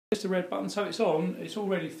Just the red button, so it's on, it's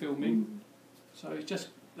already filming. So it's just,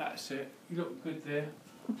 that's it. You look good there.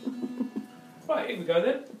 Right, here we go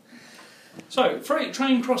then. So,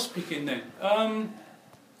 train cross picking then.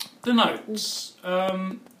 The notes.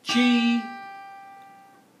 G,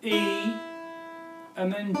 E,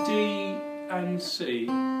 and then D and C. You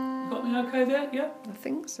got me okay there? Yeah? I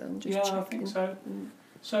think so. I'm just checking. I think so.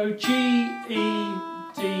 So G, E,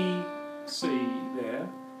 D, C there.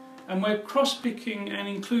 And we're cross-picking and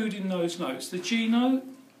including those notes. The G note,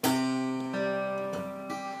 right,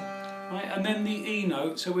 and then the E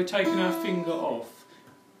note, so we're taking our finger off.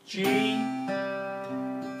 G,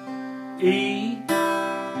 E,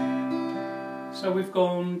 so we've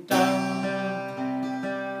gone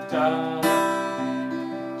da, da,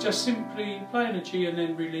 just simply playing a G and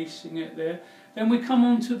then releasing it there. Then we come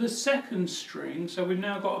on to the second string, so we've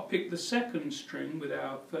now got to pick the second string with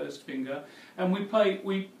our first finger, and we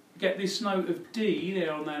get this note of D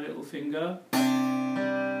there on that little finger, and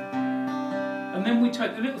then we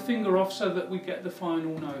take the little finger off so that we get the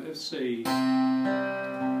final note of C.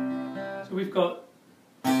 So we've got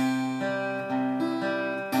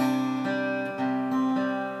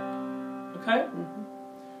okay.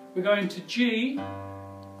 We're going to G.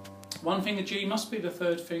 One finger G must be the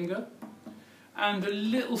third finger, and the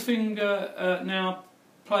little finger now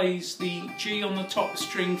plays the G on the top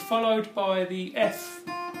string, followed by the F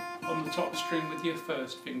on the top string with your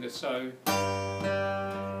first finger, so.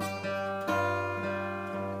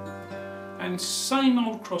 And same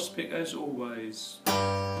old cross pick as always.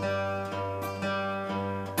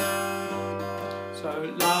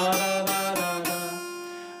 So la da da da da.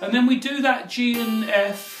 And then we do that G and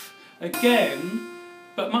F again,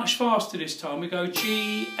 but much faster this time. We go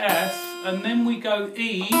G, F, and then we go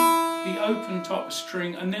E, the open top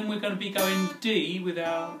string, and then we're going to be going D with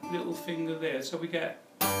our little finger there. So we get.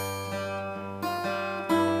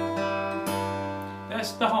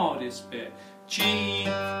 That's the hardest bit. G,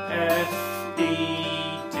 F,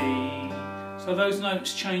 E, D. So those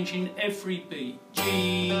notes change in every beat.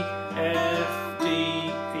 G, F, D,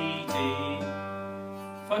 E, D.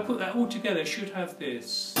 If I put that all together, I should have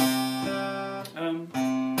this. I'm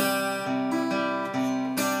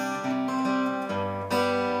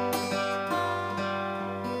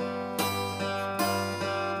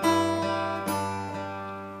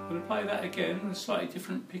going to play that again with a slightly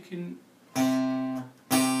different picking.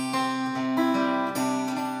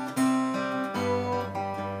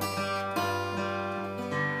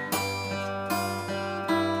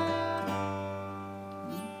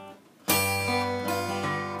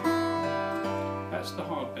 That's the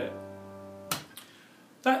hard bit.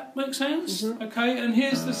 That makes sense? Okay, and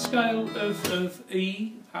here's the scale of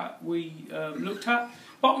E that we looked at.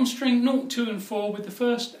 Bottom string 0, 2 and 4 with the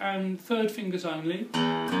first and third fingers only.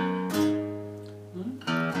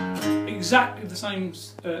 Exactly the same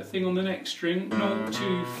thing on the next string, 0,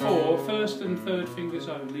 2, 4, first and third fingers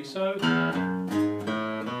only. So,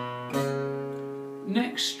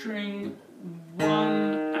 next string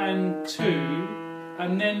 1 and 2,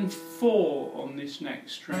 and then 4 on this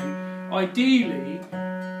next string. Ideally,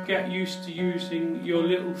 get used to using your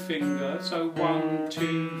little finger, so 1,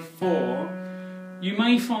 2, 4. You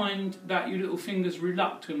may find that your little finger's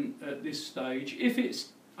reluctant at this stage. If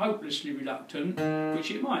it's hopelessly reluctant, which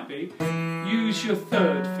it might be, use your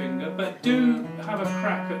third finger, but do have a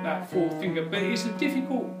crack at that fourth finger. But it's a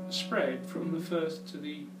difficult spread from the first to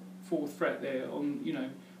the fourth fret there on, you know,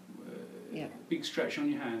 big stretch on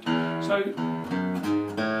your hand. So,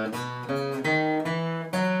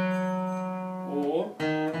 or,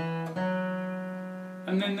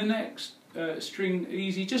 and then the next string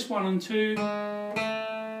easy, just 1 and 2,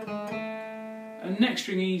 and next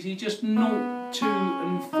string easy, just 0, 2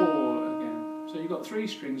 and 4 again. So you've got 3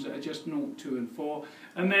 strings that are just 0, 2 and 4,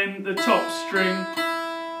 and then the top string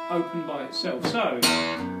open by itself. So.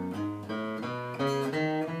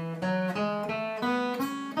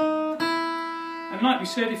 And like we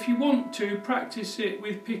said, if you want to, practice it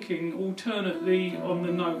with picking alternately on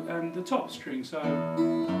the note and the top string. So.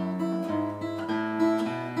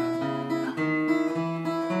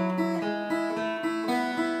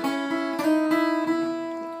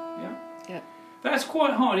 That's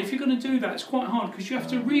quite hard. If you're going to do that, it's quite hard because you have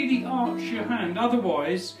to really arch your hand.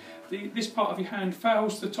 Otherwise, this part of your hand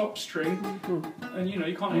fails the top string, and you know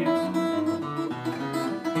you can't hear.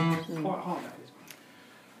 Quite hard that is.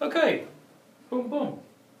 Okay, boom, boom.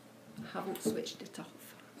 I haven't switched it off.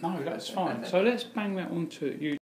 No, that's fine. So let's bang that onto you.